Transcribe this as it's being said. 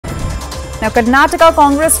Now, Karnataka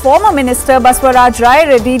Congress former Minister Basavaraj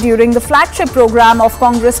Rayareddy during the flagship program of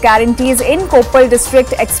Congress guarantees in Koppal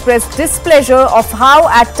district expressed displeasure of how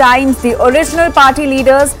at times the original party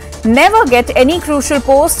leaders never get any crucial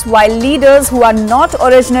posts while leaders who are not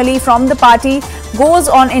originally from the party goes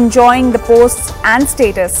on enjoying the posts and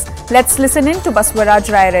status. Let's listen in to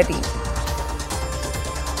Basavaraj Rayareddy.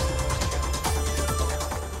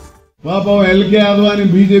 Papa LK Advani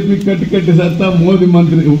BJP katti satta Modi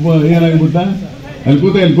Mantri ಏನಾಗ್ಬಿಟ್ಟ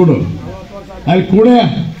ಅಲ್ಲಿ ಕೂಡು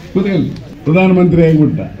Pradhan Mantri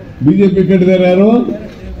ಆಗಿಬಿಟ್ಟ BJP ಕಟ್ಟಿದಾರೆ ಯಾರು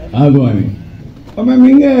ಆದ್ವಾನಿ ಆಮೇಲೆ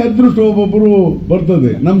ಹಿಂಗೆ ಅದೃಷ್ಟ ಒಬ್ಬೊಬ್ಬರು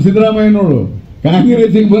ಬರ್ತದೆ ನಮ್ಮ ಸಿದ್ದರಾಮಯ್ಯ ನೋಡು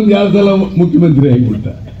ಕಾಂಗ್ರೆಸ್ಸಿಗೆ ಬಂದು 2 ಸಲ ಮುಖ್ಯಮಂತ್ರಿ ಆಗಿಬಿಟ್ಟ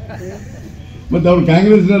ಮತ್ತೆ ಅವ್ರು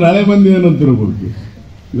ಕಾಂಗ್ರೆಸ್ನ ಹಳೆ ಮಂದಿ ಏನಂತಿರಬೇಕು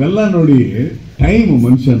ಇವೆಲ್ಲ ನೋಡಿ ಟೈಮ್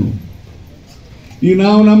ಮನುಷ್ಯನು ಈಗ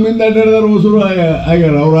ನಾವು ನಮ್ಮಿಂದ ಅಡ್ಡಾಡಿದವರು ಹೊಸರು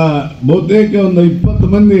ಆಗ್ಯಾರ ಅವರ ಬಹುತೇಕ ಒಂದು 20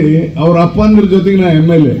 ಮಂದಿ ಅವ್ರ ಅಪ್ಪಂದ್ರ ಜೊತೆಗೆ ನಾ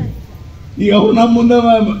MLA ಈಗ ಅವ್ರು ನಮ್ಮ ಮುಂದೆ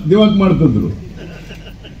ದಿವಾಕ್ ಮಾಡ್ತಿದ್ರು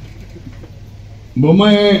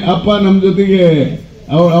ಬೊಮ್ಮಾಯಿ ಅಪ್ಪ ನಮ್ಮ ಜೊತೆಗೆ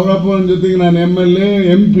ಅವ್ರ ಅಪ್ಪನ ಜೊತೆಗೆ ನಾನು MLA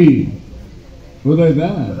MP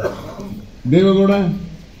ಗೊತ್ತಾಯ್ತಾ ದೇವೇಗೌಡ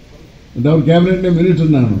ಮತ್ತು ಅವ್ರ ಕ್ಯಾಬಿನೆಟ್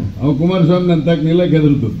ಮಿನಿಸ್ಟರ್ ನಾನು ಅವ್ರು ಕುಮಾರಸ್ವಾಮಿ ನನ್ನ ತಕ್ಕ ನಿಲ್ಲಕ್ಕೆ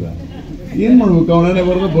ಹೆದರ್ತಿದ್ದ ಏನು ಮಾಡ್ಬೇಕು ಅವನೇ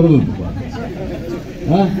ಬರೋದಪ್ಪ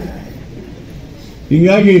ಹಾಂ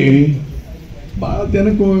ಹೀಗಾಗಿ ಭಾಳ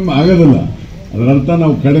ಜನಕ್ಕೆ ಆಗೋದಿಲ್ಲ ಅದರ ಅರ್ಥ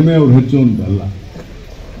ನಾವು ಕಡಿಮೆ ಅವ್ರು ಹೆಚ್ಚು ಅಂತಲ್ಲ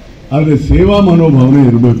ಆದರೆ ಸೇವಾ ಮನೋಭಾವನೆ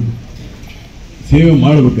ಇರಬೇಕು ಸೇವೆ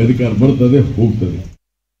ಮಾಡಬೇಕು ಅಧಿಕಾರ ಬರ್ತದೆ ಹೋಗ್ತದೆ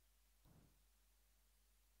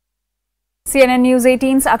CNN News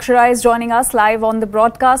 18's Akshara is joining us live on the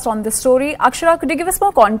broadcast on this story. Akshara, could you give us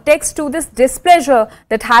more context to this displeasure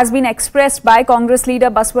that has been expressed by Congress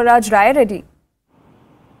leader Basavaraj Rayareddy?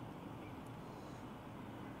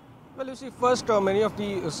 Well, you see, first, many of the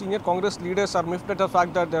senior Congress leaders are miffed at the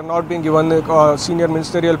fact that they are not being given a senior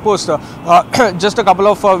ministerial post. Just a couple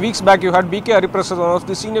of weeks back, you had BK Hariprasad, one of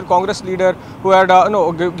the senior Congress leader, who had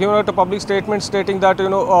given out a public statement stating that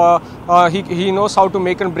he knows how to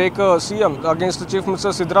make and break a CM against the Chief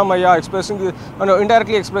Minister Siddaramaiah, expressing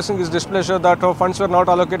indirectly expressing his displeasure that funds were not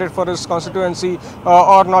allocated for his constituency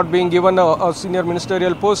or not being given a senior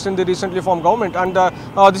ministerial post in the recently formed government. And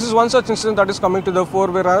this is one such incident that is coming to the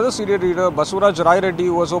fore, where another senior leader Basavaraj Rayareddy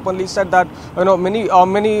was openly said that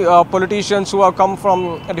many politicians who have come from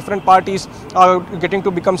different parties are getting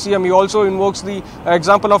to become CM. He also invokes the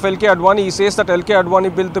example of LK Advani. He says that LK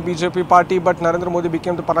Advani built the BJP party, but Narendra Modi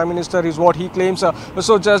became the Prime Minister, is what he claims.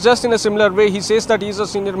 So just in a similar way, he says that he is a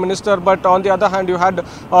senior minister, but on the other hand, you had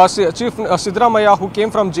Chief Siddaramaiah, who came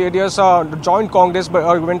from JDS, joined Congress, but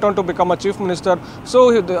went on to become a chief minister. So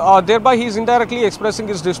thereby he is indirectly expressing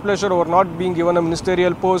his displeasure over not being given a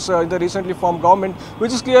ministerial post in the recently formed government,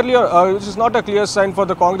 which is clearly which is not a clear sign for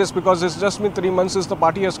the Congress, because it's just been 3 months since the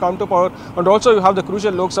party has come to power, and also you have the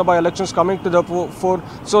crucial Lok Sabha elections coming to the fore.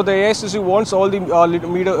 So the AICC wants all the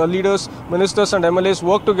leaders, ministers and MLAs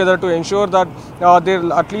work together to ensure that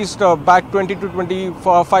they'll at least back 20 to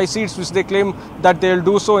 25 seats, which they claim that they'll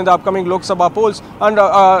do so in the upcoming Lok Sabha polls. And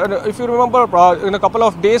if you remember, in a couple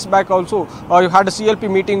of days back also, you had a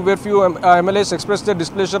CLP meeting where few MLAs expressed their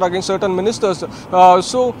displeasure against certain ministers.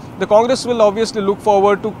 So the Congress will obviously look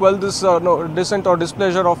forward to quell this dissent or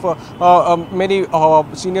displeasure of many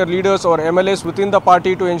senior leaders or MLAs within the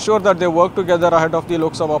party to ensure that they work together ahead of the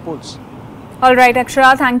Lok Sabha polls. All right,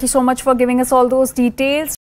 Akshara, thank you so much for giving us all those details.